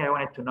important thing I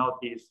wanted to note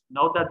is,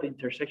 note that the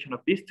intersection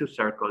of these 2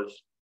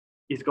 circles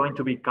is going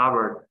to be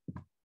covered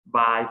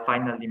by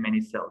finally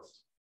many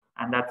cells.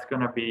 And that's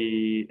gonna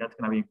be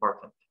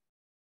important.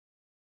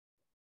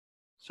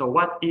 So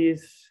what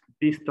is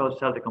distal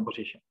cell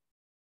decomposition?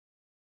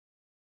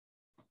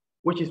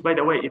 Which is, by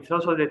the way, it's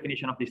also the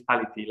definition of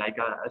distality. Like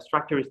a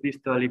structure is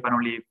distal if and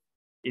only if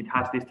it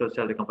has distal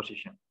cell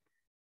decomposition.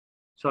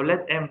 So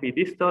let M be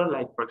distal,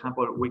 like for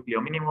example, weakly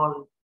or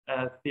minimal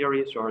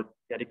theories or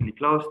theoretically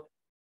closed.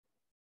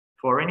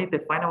 For any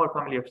definable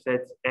family of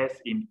sets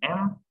S in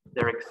M,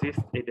 there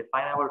exists a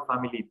definable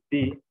family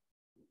D,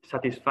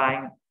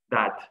 satisfying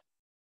that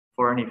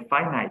for any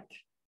finite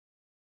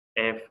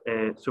F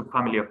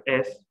subfamily of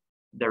S,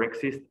 there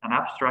exists an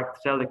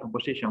abstract cell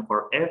decomposition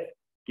for F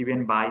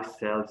given by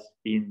cells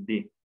in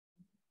D.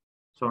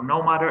 So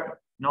no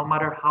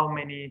matter how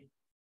many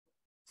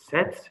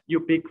sets you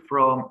pick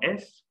from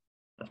S,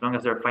 as long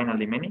as there are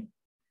finally many,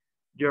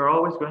 you're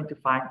always going to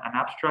find an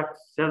abstract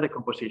cell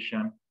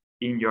decomposition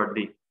in your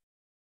D.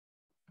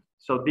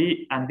 So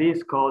D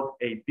is called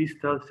a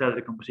distal cell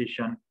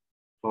decomposition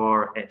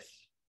for S.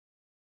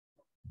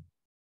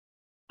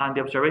 And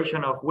the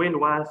observation of Will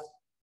was,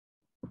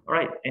 all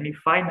right, any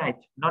finite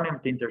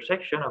non-empty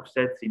intersection of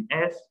sets in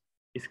S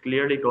is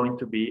clearly going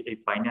to be a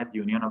finite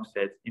union of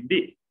sets in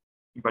D,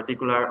 in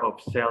particular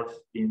of cells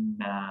in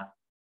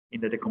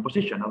the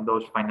decomposition of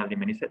those finitely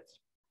many sets.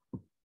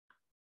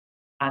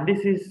 And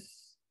this is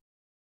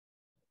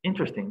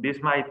interesting. This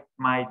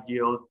might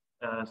yield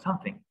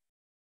something.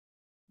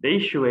 The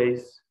issue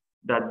is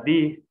that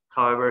D,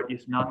 however,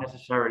 is not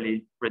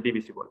necessarily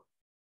redivisible.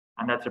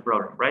 And that's a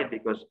problem, right?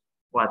 Because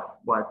what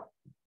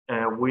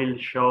Will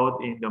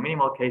showed in the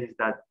minimal case is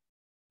that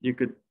you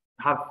could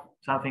have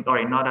something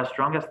already not as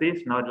strong as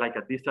this, not like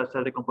a distal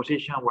cell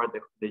decomposition where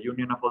the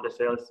union of all the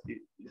cells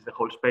is the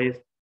whole space.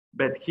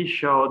 But he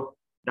showed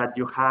that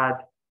you had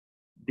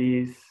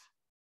this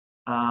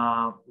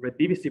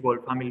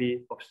redivisible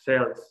family of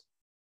cells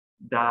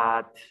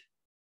that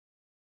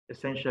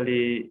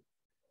essentially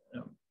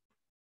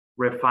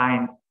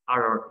refine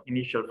our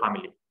initial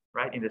family,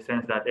 right? In the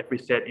sense that every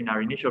set in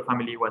our initial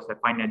family was a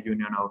finite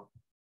union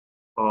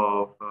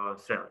of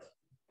cells.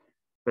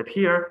 But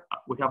here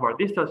we have our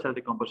distal cell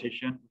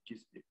decomposition,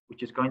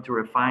 which is going to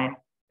refine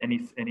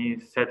any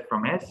set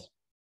from S,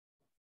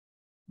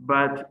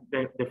 but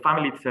the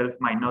family itself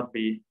might not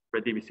be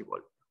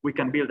redivisible. We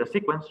can build a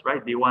sequence,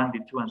 right? D1,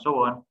 D2, and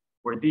so on,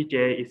 where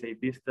Dj is a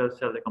distal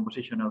cell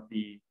decomposition of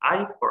the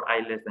I, or I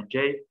less than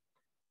J.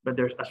 But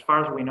there's, as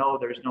far as we know,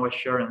 there is no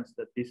assurance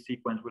that this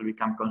sequence will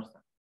become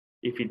constant.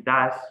 If it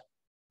does,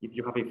 if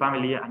you have a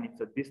family and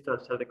it's a distal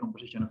cell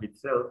decomposition of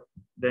itself,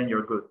 then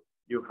you're good.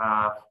 You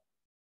have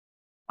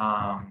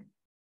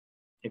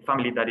a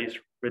family that is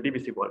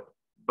redivisible.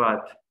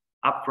 But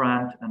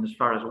upfront, and as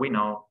far as we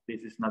know,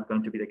 this is not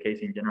going to be the case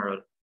in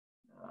general.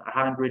 I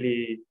haven't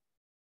really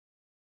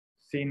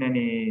seen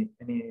any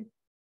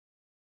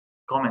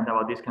comment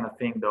about this kind of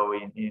thing, though,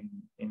 in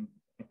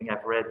anything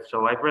I've read.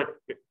 So I've read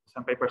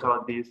some papers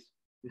about this.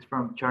 This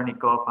from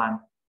Chernikov,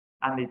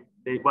 and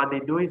what they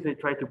do is they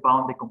try to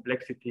bound the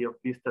complexity of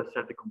distal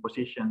cell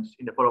decompositions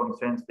in the following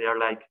sense. They are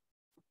like,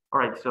 all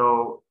right,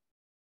 so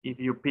if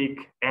you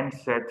pick n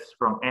sets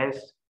from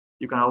S,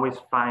 you can always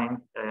find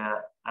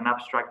an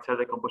abstract cell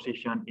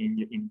decomposition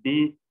in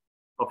D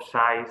of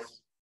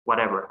size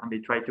whatever, and they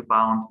try to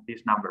bound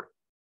this number,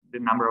 the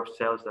number of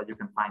cells that you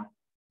can find.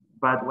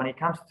 But when it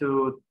comes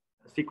to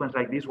a sequence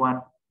like this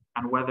one,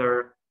 and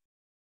whether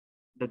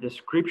the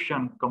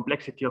description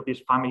complexity of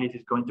these families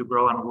is going to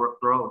grow and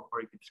grow,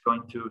 or if it's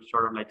going to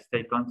sort of like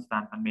stay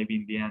constant and maybe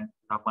in the end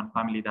have one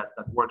family that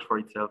works for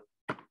itself,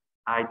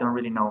 I don't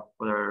really know.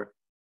 Whether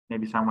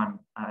maybe someone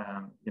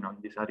in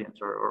this audience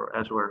or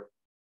elsewhere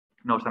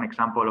knows an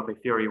example of a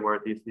theory where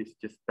this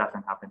just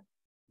doesn't happen.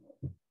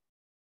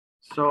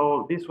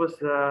 So this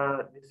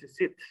is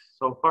it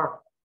so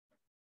far.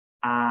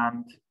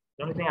 And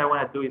the only thing I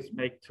want to do is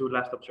make two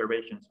last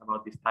observations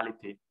about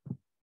distality.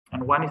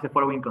 And one is the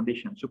following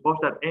condition. Suppose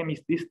that M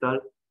is distal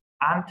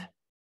and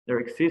there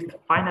exist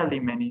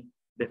finitely many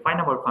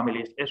definable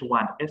families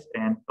S1,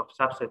 Sn of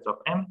subsets of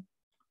M,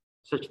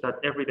 such that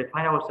every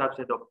definable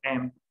subset of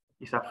M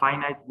is a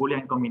finite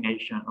Boolean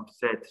combination of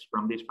sets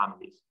from these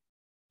families.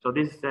 So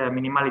this is a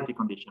minimality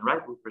condition,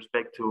 right? With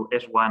respect to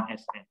S1,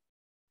 Sn.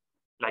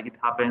 Like it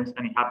happens,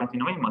 and it happens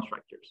in minimal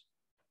structures.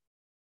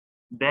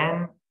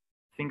 Then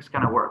things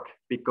kind of work,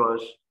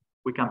 because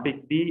we can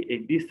pick D, a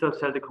distal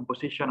cell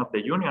decomposition of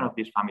the union of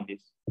these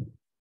families.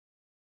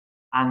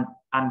 And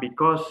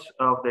because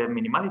of the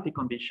minimality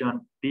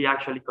condition, D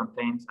actually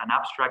contains an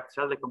abstract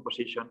cell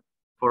decomposition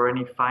for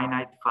any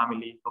finite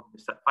family of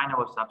the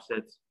finable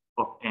subsets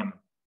of M.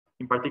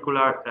 In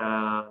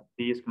particular,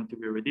 D is going to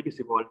be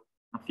redivisible,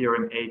 and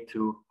theorem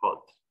A2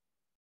 holds.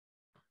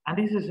 And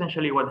this is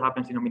essentially what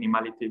happens in a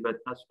minimality, but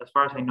as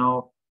far as I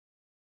know,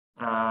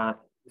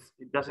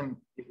 it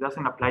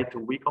doesn't apply to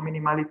weak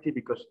minimality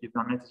because you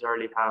don't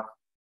necessarily have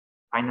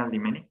finitely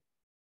many.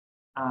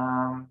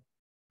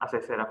 As I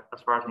said,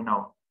 as far as I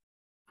know,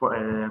 for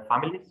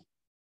families.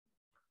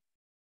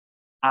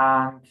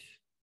 And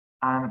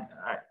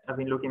I've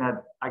been looking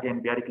at,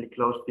 again, periodically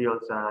closed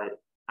fields.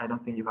 I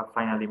don't think you have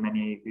finitely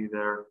many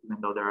either,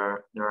 even though there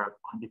are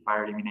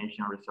quantifier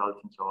elimination results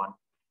and so on.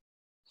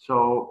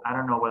 So I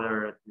don't know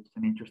whether it's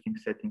an interesting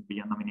setting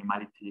beyond the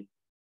minimality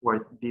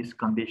where this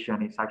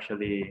condition is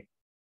actually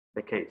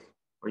the case,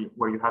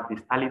 where you have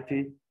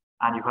distality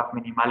and you have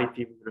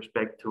minimality with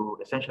respect to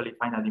essentially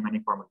finitely many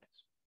formulas.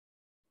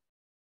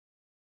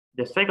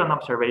 The second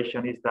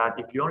observation is that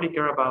if you only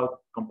care about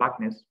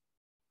compactness,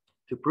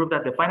 to prove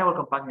that definable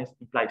compactness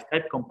implies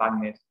type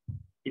compactness,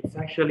 it's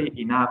actually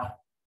enough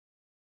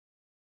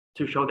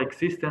to show the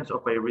existence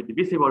of a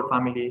redivisible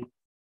family,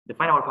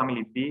 definable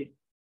family D,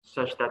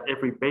 such that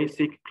every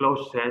basic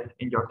closed set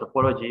in your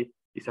topology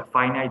is a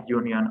finite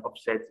union of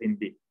sets in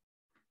D.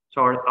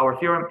 So our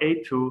theorem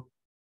A2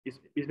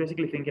 is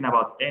basically thinking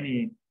about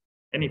any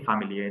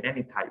family and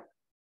any type.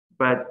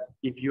 But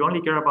if you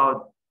only care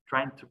about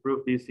trying to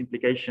prove this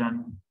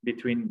implication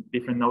between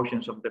different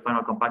notions of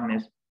definable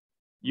compactness,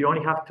 you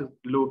only have to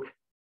look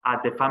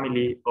at the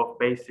family of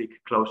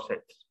basic closed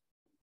sets.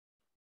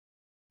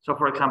 So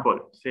for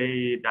example,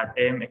 say that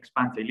M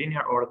expands a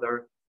linear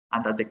order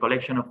and that the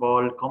collection of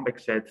all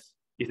convex sets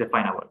is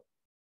definable.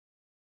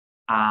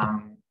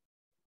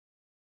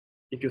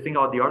 If you think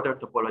about the order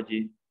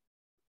topology,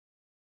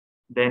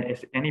 then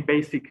any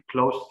basic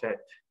closed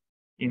set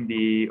in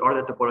the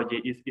order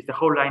topology is the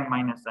whole line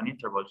minus an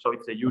interval. So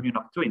it's a union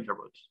of two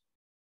intervals.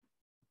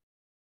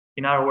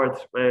 In other words,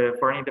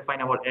 for any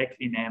definable X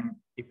in M,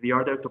 if the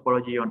order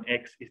topology on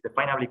X is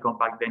definably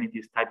compact, then it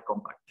is type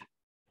compact.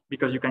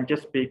 Because you can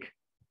just pick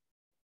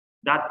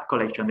that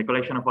collection, the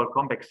collection of all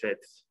convex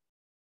sets.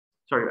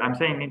 Sorry, I'm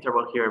saying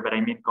interval here, but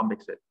I mean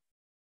convex set.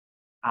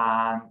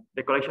 And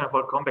the collection of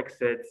all convex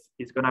sets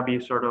is gonna be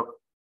sort of,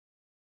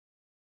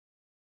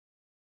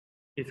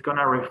 it's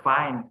gonna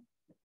refine,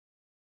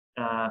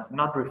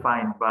 not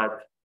refine,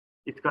 but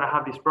it's gonna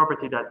have this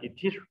property that it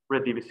is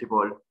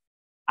redivisible.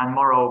 And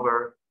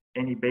moreover,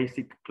 any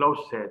basic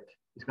closed set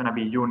is gonna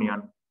be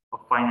union of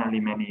finally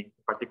many,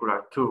 in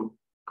particular two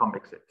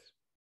convex sets.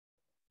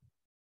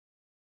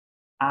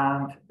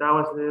 And that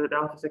was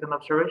the second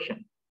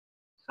observation.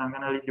 So I'm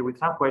gonna leave you with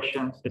some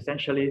questions.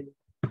 Essentially,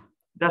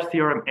 does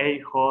theorem A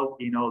hold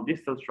in all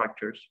distal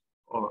structures?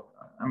 Or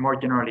more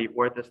generally,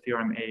 where does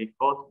theorem A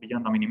hold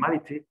beyond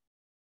o-minimality?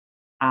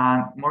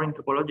 And more in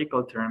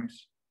topological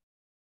terms,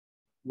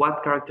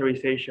 what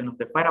characterization of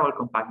definable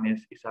compactness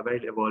is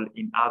available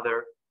in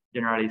other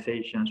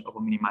generalizations of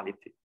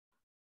o-minimality?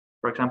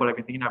 For example, I've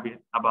been thinking a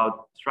bit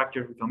about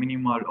structures with a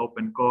minimal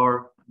open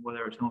core,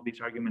 whether some of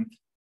these arguments,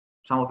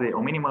 some of the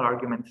o-minimal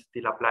arguments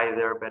still apply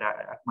there, but I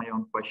have my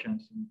own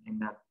questions in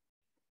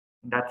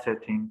that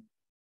setting.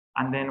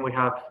 And then we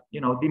have,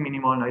 the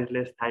minimal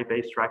noiseless type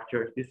A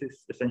structures. This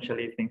is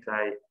essentially things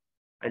I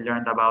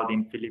learned about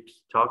in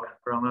Philip's talk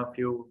from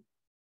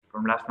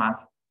last month.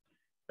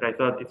 But I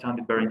thought it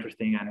sounded very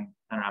interesting, and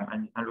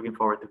I'm looking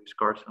forward to his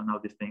course on all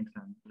these things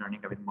and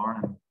learning a bit more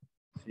and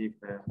see if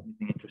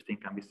anything interesting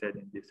can be said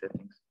in these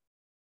settings.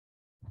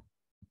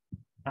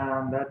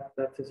 And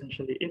that's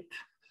essentially it.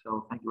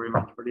 So thank you very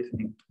much for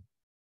listening.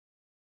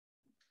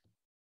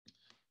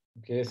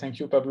 Okay, thank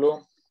you,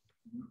 Pablo.